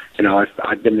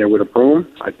 I've been there with a broom.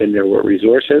 I've been there with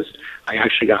resources. I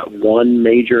actually got one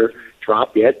major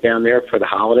drop yet down there for the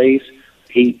holidays.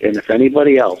 And if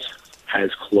anybody else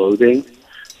has clothing,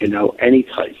 any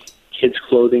type, kids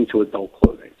clothing to adult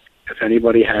clothing, if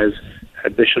anybody has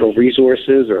additional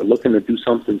resources or looking to do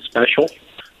something special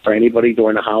for anybody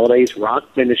during the holidays,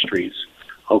 Rock Ministries,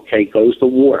 goes to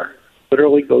war,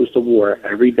 literally goes to war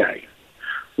every day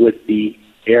with the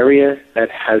area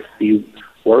that has the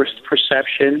worst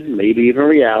perception, maybe even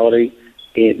reality,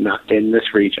 in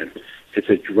this region. It's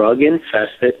a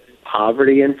drug-infested,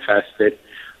 poverty-infested,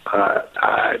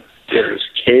 there's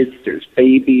kids, there's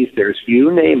babies, there's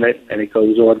you name it, and it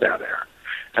goes on down there.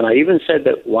 And I even said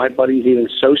that why Buddy's even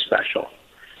so special,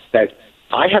 that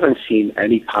I haven't seen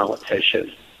any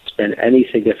politician spend any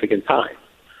significant time.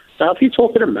 Now, if you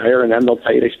talk to the mayor and them, they'll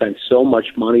tell you they spend so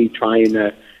much money trying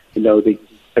to, to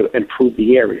improve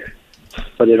the area.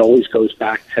 But it always goes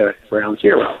back to ground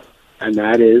zero, and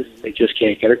that is they just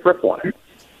can't get a grip on it.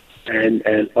 And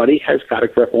Buddy has got a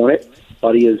grip on it.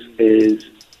 Buddy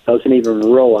doesn't even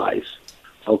realize,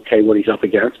 what he's up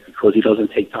against because he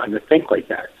doesn't take time to think like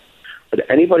that. But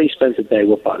anybody who spends a day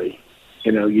with Buddy,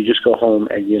 you just go home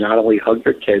and you not only hug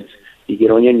your kids, you get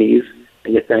on your knees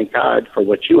and you thank God for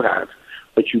what you have,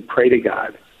 but you pray to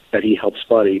God that he helps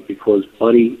Buddy because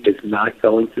Buddy is not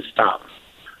going to stop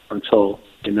until,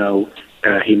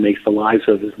 he makes the lives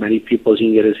of as many people as he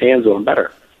can get his hands on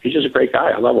better. He's just a great guy.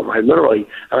 I love him. I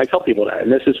tell people that,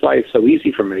 and this is why it's so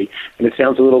easy for me. And it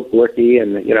sounds a little quirky,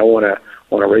 and on a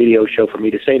radio show for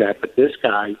me to say that, but this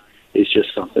guy is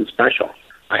just something special.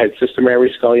 I had Sister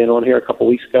Mary Scullion on here a couple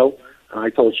weeks ago, and I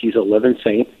told she's a living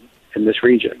saint in this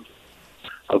region.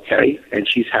 And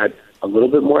she's had a little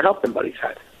bit more help than Buddy's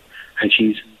had, and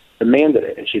she's demanded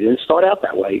it. And she didn't start out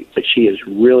that way, but she is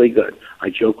really good.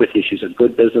 I joke with you, she's a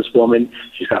good businesswoman.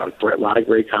 She's got a lot of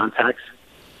great contacts.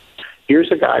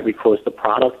 Here's a guy because the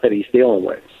product that he's dealing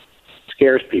with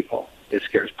scares people. It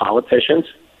scares politicians.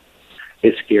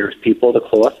 It scares people of the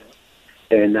cloth.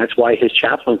 And that's why his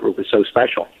chaplain group is so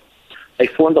special. They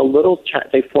formed a little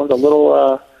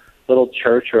little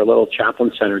church or a little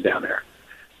chaplain center down there,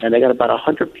 and they got about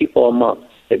 100 people a month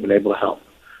they've been able to help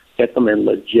get them in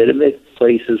legitimate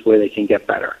places where they can get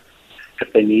better.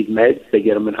 If they need meds, they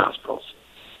get them in hospitals.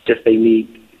 If they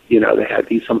need, they have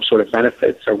some sort of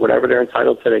benefits or whatever they're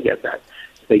entitled to, they get that.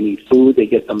 If they need food, they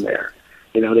get them there.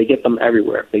 They get them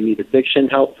everywhere. If they need addiction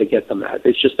help, they get them that.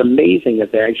 It's just amazing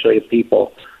that they actually have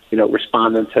people,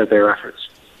 responding to their efforts.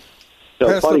 So,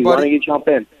 Pastor, buddy, why don't you jump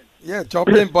in? Yeah, jump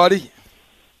in, buddy.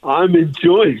 I'm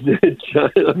enjoying it,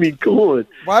 John. I mean, come on.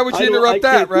 Why would you interrupt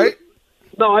that, right?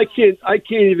 No, I can't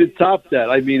even top that.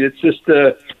 I mean, it's just,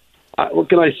 what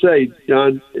can I say,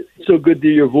 John? It's so good to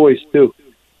hear your voice, too.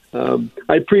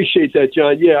 I appreciate that,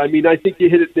 John. Yeah, I mean, I think you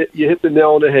hit the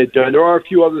nail on the head, John. There are a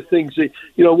few other things that,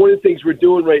 one of the things we're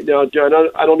doing right now, John,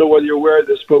 I don't know whether you're aware of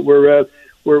this, but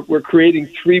we're creating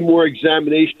 3 more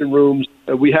examination rooms.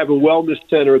 We have a wellness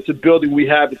center. It's a building we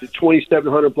have at the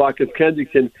 2700 block of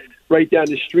Kensington, right down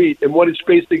the street. And what it's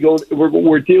basically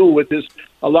we're dealing with is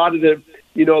a lot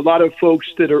of folks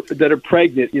that are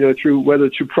pregnant,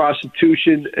 through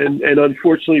prostitution and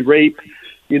unfortunately rape,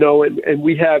 and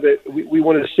we have it. We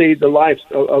want to save the lives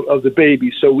of the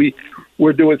baby. So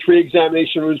we're doing 3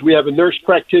 examination rooms. We have a nurse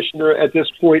practitioner at this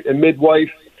point, a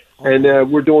midwife, and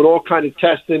we're doing all kind of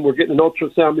testing. We're getting an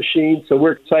ultrasound machine, so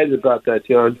we're excited about that,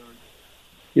 John.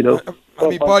 I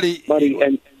mean, buddy,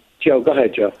 and Joe, go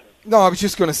ahead, Joe. No, I was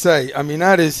just going to say. I mean,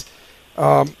 that is,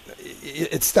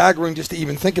 it's staggering just to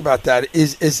even think about that.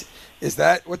 Is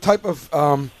that what type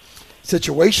of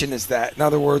situation is that? In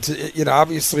other words,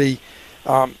 obviously,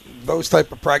 those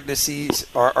type of pregnancies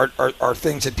are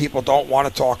things that people don't want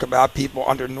to talk about. People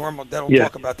under normal, they don't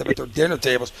talk about them at their dinner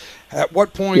tables. At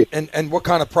what point and what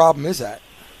kind of problem is that?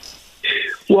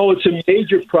 Well, it's a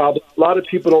major problem. A lot of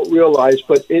people don't realize,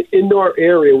 but in our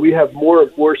area, we have more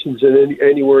abortions than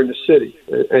anywhere in the city.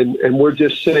 And we're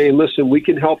just saying, listen, we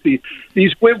can help these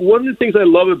women. One of the things I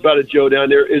love about it, Joe, down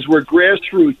there is we're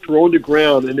grassroots, we're on the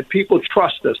ground, and the people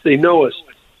trust us. They know us.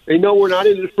 They know we're not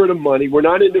in it for the money. We're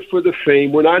not in it for the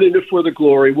fame. We're not in it for the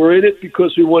glory. We're in it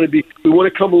because we want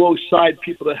to come alongside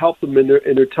people to help them in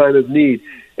their time of need.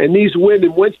 And these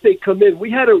women, once they come in, we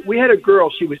had a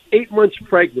girl. She was 8 months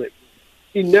pregnant.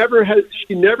 She never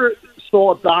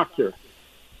saw a doctor.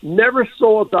 Never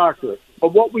saw a doctor.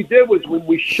 But what we did was when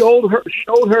we showed her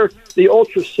the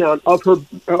ultrasound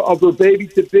of her baby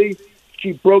to be,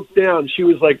 she broke down. She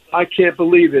was like, I can't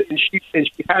believe it, and she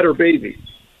had her baby.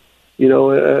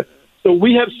 So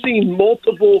we have seen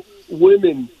multiple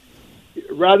women,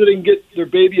 rather than get their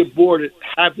baby aborted,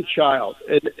 have the child,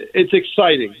 and it's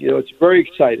exciting. It's very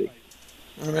exciting.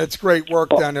 I mean, it's great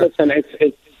work down there. Listen,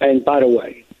 and by the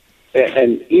way,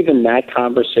 and even that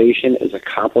conversation is a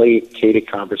complicated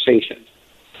conversation,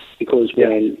 because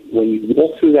when you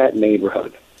walk through that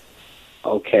neighborhood,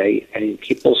 okay, and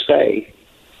people say,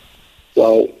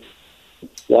 well,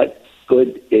 what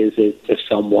good is it if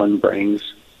someone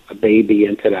brings a baby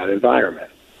into that environment?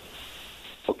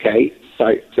 Okay,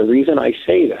 so the reason I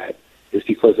say that is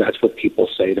because that's what people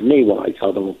say to me when I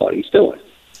tell them what Buddy's doing.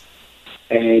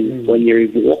 And when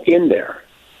you walk in there,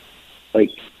 like,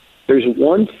 there's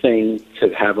one thing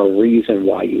to have a reason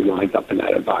why you wind up in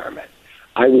that environment.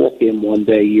 I walked in one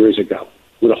day years ago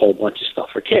with a whole bunch of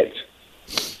stuff for kids.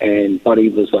 And Buddy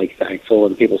was, like, thankful.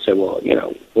 And people said, well, what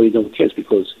are you doing with kids?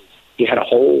 Because he had a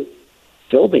whole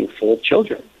building full of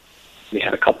children. We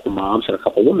had a couple of moms and a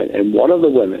couple of women. And one of the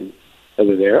women that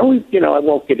were there, I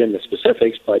won't get into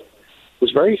specifics, but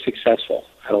was very successful.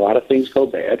 Had a lot of things go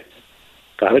bad,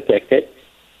 got addicted,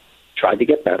 tried to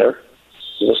get better,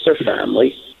 lost her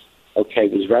family,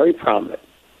 was very prominent,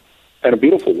 and a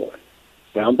beautiful woman.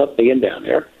 Wound up being down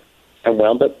there and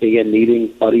wound up needing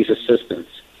Buddy's assistance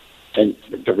and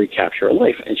to recapture her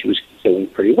life, and she was doing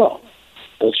pretty well.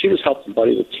 Well, she was helping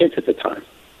Buddy with kids at the time,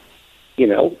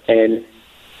 and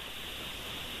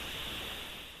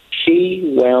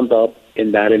she wound up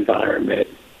in that environment,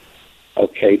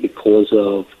 because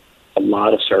of a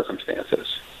lot of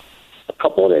circumstances. A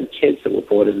couple of them kids that were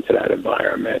brought into that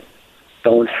environment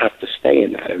don't have to stay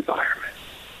in that environment.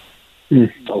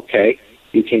 Okay?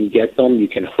 You can get them, you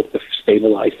can hope to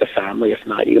stabilize the family. If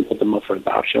not, you can put them up for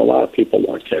adoption. A lot of people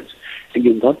want kids. And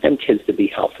you want them kids to be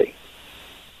healthy.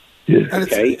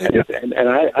 Okay? And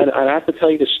I have to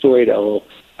tell you the story, though.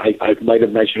 I might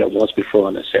have mentioned it once before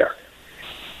on this air.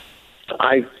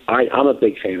 I'm a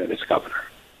big fan of this governor.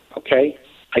 Okay?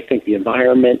 I think the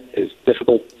environment is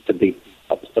difficult to be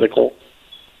political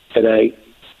today.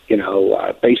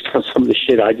 Based on some of the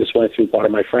shit I just went through,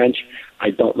 pardon my French, I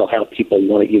don't know how people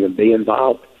want to even be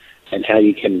involved and how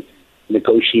you can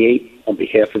negotiate on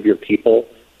behalf of your people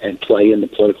and play in the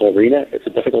political arena. It's a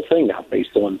difficult thing now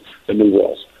based on the new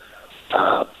rules.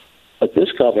 But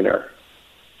this governor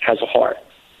has a heart,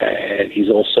 and he's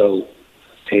also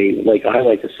like I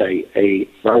like to say, a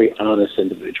very honest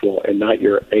individual and not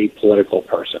your apolitical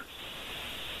person.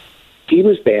 He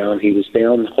was down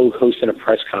hosting a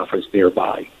press conference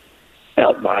nearby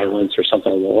about violence or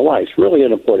something along the lines. Really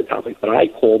an important topic. But I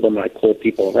called him, and I called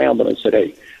people around him and said,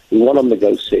 hey, we want him to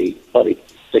go see Buddy.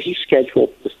 So he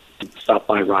scheduled to stop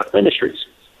by Rock Ministries.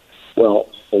 Well,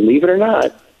 believe it or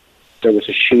not, there was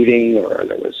a shooting, or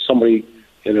there was somebody,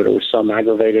 there was some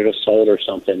aggravated assault or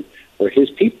something, where his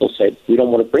people said, we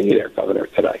don't want to bring you there, Governor,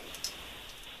 today.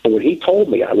 And when he told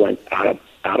me, I went out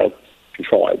of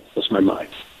control. I lost my mind.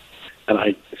 And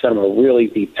I sent him a really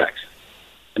deep text.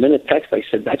 And in the text, I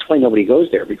said, that's why nobody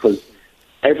goes there, because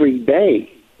every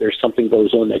day there's something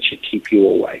goes on that should keep you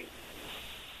away.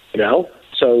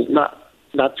 So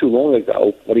not too long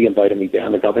ago, when he invited me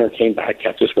down, the governor came back,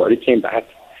 kept his word. He came back.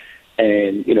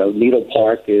 And, Needle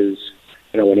Park is,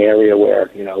 an area where,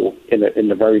 in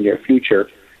the very near future,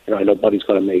 I know Buddy's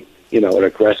going to make, an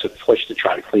aggressive push to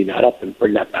try to clean that up and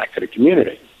bring that back to the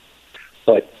community.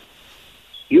 But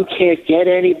you can't get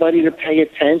anybody to pay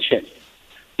attention.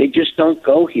 They just don't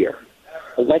go here.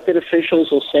 Elected officials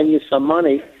will send you some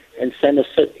money and send a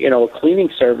cleaning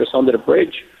service under the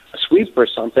bridge, a sweep or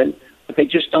something, but they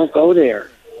just don't go there.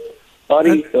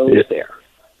 Buddy goes there.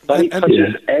 Buddy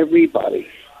touches everybody.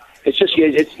 It's just,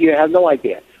 you have no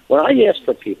idea. When I ask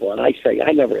for people, and I say,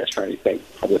 I never ask for anything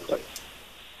publicly.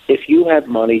 If you have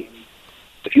money,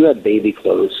 if you have baby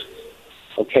clothes,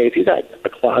 okay, if you got a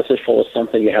closet full of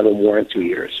something you haven't worn in 2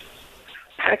 years,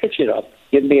 package it up,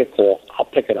 give me a call, I'll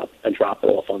pick it up and drop it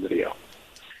off under the L.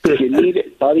 If you need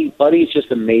it, Buddy's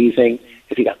just amazing.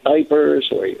 If you got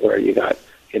diapers or you got,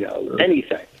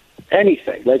 anything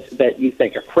that you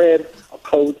think, a crib, a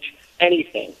coach,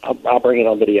 anything, I'll bring it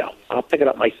under the L. I'll pick it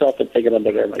up myself and take it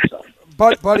under there myself.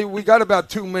 But, Buddy, we got about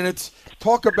 2 minutes.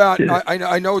 Talk about,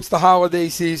 I know it's the holiday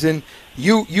season.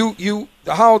 The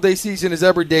holiday season is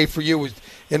every day for you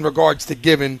in regards to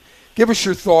giving. Give us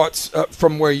your thoughts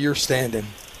from where you're standing.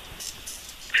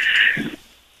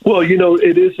 Well,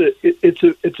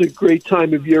 it's a great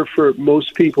time of year for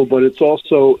most people, but it's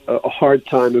also a hard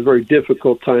time, a very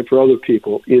difficult time for other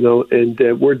people, and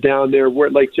we're down there. We're,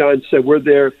 like John said, we're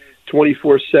there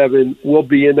 24/7. We'll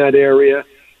be in that area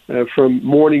from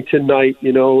morning to night.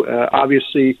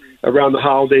 Obviously around the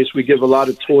holidays, we give a lot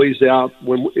of toys out.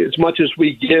 As much as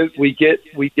we give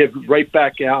right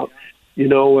back out.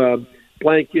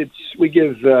 Blankets. We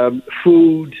give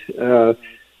food.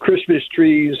 Christmas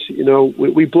trees,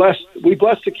 we bless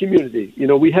the community.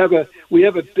 We have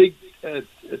a big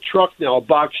truck now, a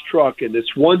box truck, and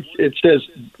it says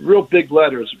real big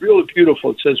letters, really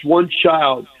beautiful. It says one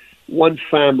child, one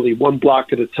family, one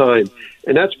block at a time.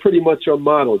 And that's pretty much our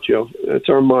motto, Joe. That's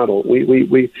our motto.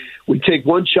 We take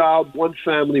one child, one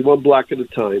family, one block at a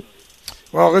time.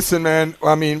 Well, listen, man,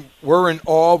 I mean, we're in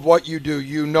awe of what you do.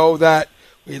 You know that.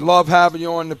 We love having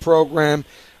you on the program.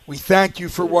 We thank you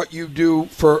for what you do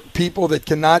for people that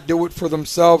cannot do it for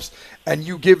themselves, and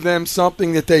you give them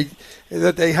something that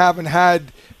they haven't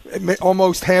had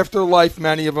almost half their life,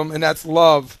 many of them, and that's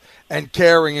love and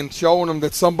caring and showing them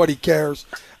that somebody cares.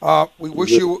 We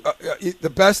wish you the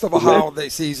best of a holiday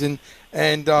season,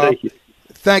 and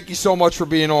thank you so much for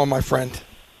being on, my friend.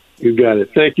 You got it.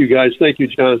 Thank you, guys. Thank you,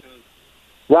 John.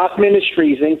 Rock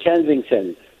Ministries in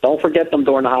Kensington. Don't forget them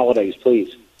during the holidays,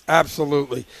 please.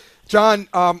 Absolutely. John,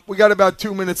 we got about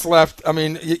 2 minutes left. I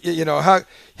mean,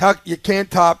 how you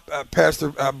can't top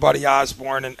Pastor Buddy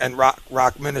Osborne and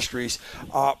Rock Ministries.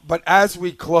 But as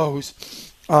we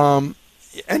close,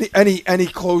 any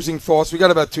closing thoughts? We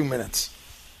got about 2 minutes.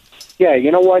 Yeah, you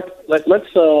know what?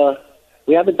 Let's.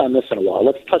 We haven't done this in a while.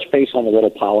 Let's touch base on a little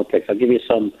politics. I'll give you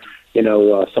some,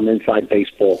 some inside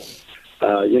baseball.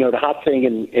 The hot thing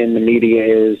in the media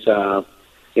is,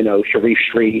 Sharif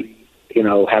Street,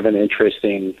 have an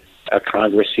interesting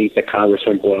Congress seat that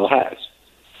Congressman Boyle has.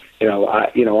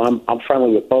 I'm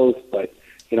friendly with both, but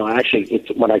actually, it's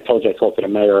when I told you I talked to the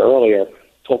mayor earlier,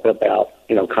 talking about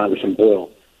Congressman Boyle.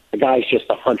 The guy's just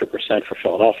 100% for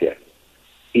Philadelphia.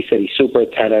 He said he's super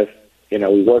attentive. He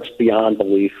works beyond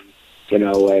belief.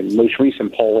 And most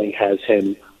recent polling has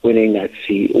him winning that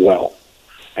seat well.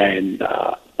 And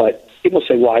but people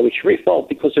say, why would Sharif? Well,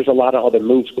 because there's a lot of other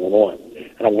moves going on.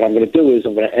 And what I'm going to do is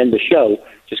I'm going to end the show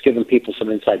just giving people some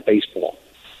inside baseball.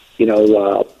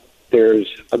 There's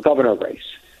a governor race,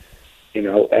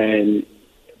 and,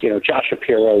 Josh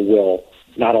Shapiro will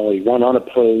not only run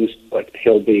unopposed, but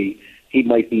he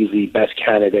might be the best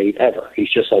candidate ever. He's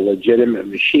just a legitimate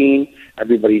machine.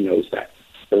 Everybody knows that.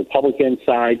 The Republican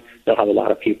side, they'll have a lot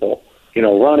of people,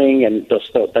 running, and that's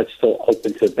still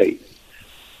open to debate.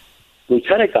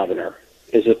 Lieutenant governor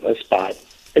is a spot.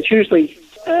 It's usually,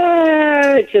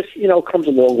 it just, comes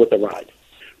along with the ride.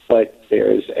 But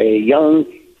there's a young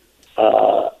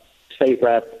state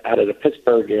rep out of the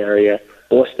Pittsburgh area,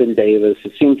 Austin Davis.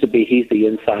 It seems to be he's the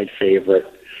inside favorite.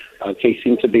 He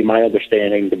seems to be, my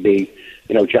understanding, to be,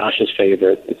 Josh's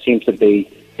favorite. It seems to be,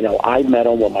 I met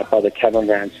him when my brother Kevin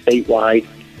ran statewide.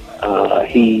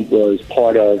 He was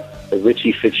part of the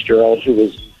Richie Fitzgerald, who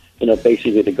was,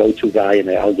 basically the go-to guy in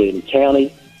Allegheny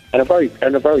County, and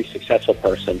a very successful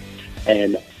person.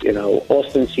 And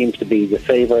Austin seems to be the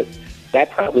favorite. That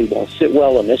probably won't sit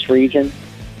well in this region.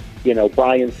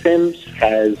 Brian Sims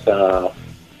has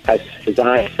his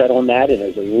eyes set on that, and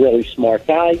is a really smart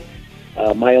guy.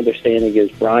 My understanding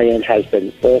is Brian has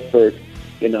been offered,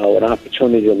 an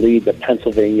opportunity to lead the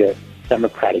Pennsylvania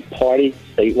Democratic Party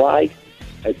statewide.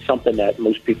 It's something that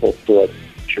most people thought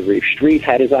Sharif Street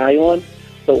had his eye on.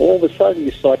 So all of a sudden,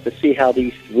 you start to see how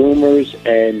these rumors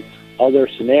and other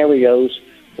scenarios,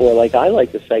 or like I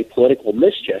like to say, political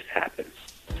mischief happens.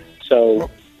 So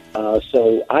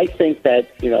I think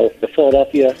that, if the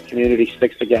Philadelphia community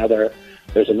sticks together,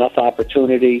 there's enough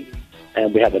opportunity,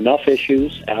 and we have enough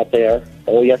issues out there.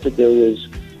 All you have to do is,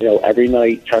 every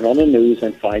night turn on the news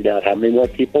and find out how many more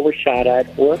people were shot at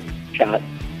or shot.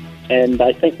 And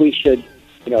I think we should,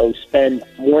 spend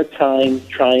more time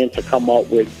trying to come up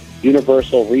with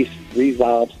universal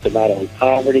resolves to not only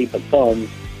poverty but guns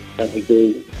than we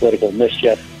do political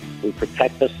mischief. We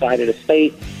protect this side of the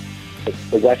state.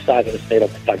 The west side of the state will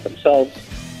protect themselves,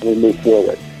 and we move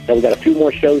forward. Now, we've got a few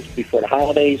more shows before the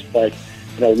holidays, but,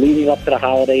 leading up to the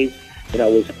holidays,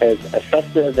 as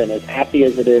festive and as happy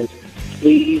as it is,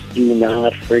 please do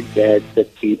not forget the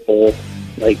people,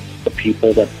 like the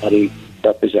people that Buddy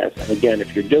represents. And again,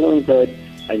 if you're doing good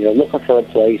and you're looking for a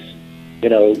place,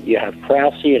 you have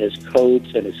Krause and his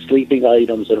coats and his sleeping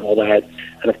items and all that.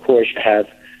 And, of course, you have,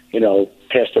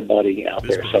 Pastor Buddy out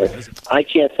there. So I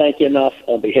can't thank you enough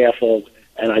on behalf of,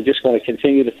 and I just want to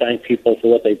continue to thank people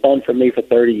for what they've done for me for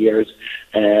 30 years.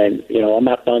 And, I'm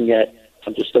not done yet.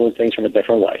 I'm just doing things from a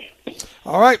different way.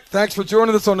 All right. Thanks for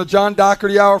joining us on the John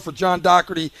Doherty Hour. For John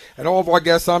Doherty and all of our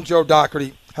guests, I'm Joe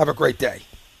Doherty. Have a great day.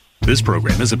 This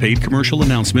program is a paid commercial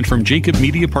announcement from Jacob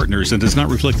Media Partners and does not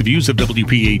reflect the views of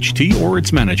WPHT or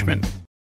its management.